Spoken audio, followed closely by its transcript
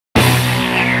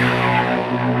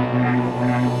In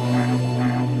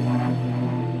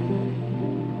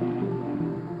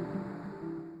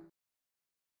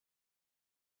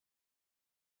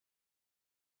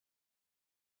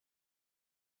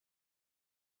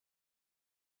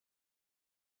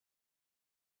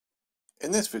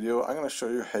this video, I'm going to show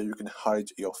you how you can hide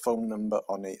your phone number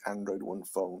on an Android One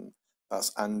phone.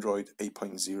 That's Android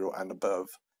 8.0 and above.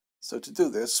 So to do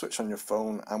this, switch on your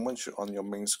phone, and once you're on your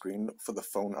main screen, look for the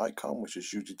phone icon, which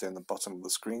is usually down the bottom of the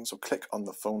screen. So click on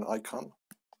the phone icon.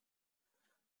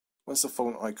 Once the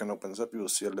phone icon opens up, you will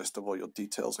see a list of all your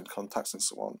details and contacts and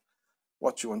so on.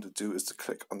 What you want to do is to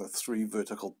click on the three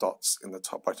vertical dots in the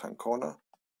top right hand corner,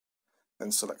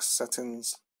 then select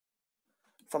Settings.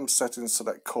 From Settings,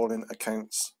 select Call-in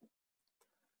Accounts.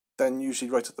 Then usually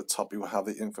right at the top you will have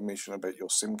the information about your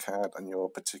SIM card and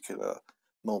your particular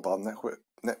mobile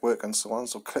network and so on.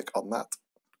 So click on that.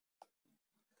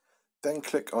 Then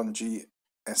click on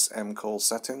GSM Call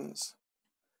Settings.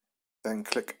 Then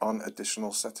click on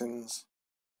Additional Settings.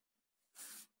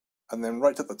 And then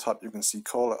right at the top you can see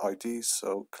Caller ID.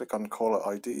 So click on Caller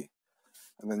ID.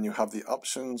 And then you have the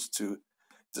options to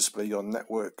display your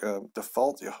network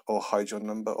default, or hide your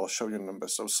number, or show your number.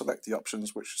 So select the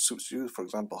options which suits you. For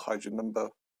example, hide your number.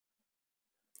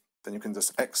 Then you can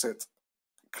just exit,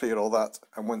 clear all that,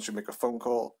 and once you make a phone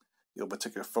call, your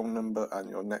particular phone number and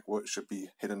your network should be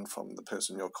hidden from the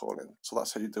person you're calling. So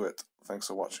that's how you do it. Thanks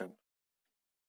for watching.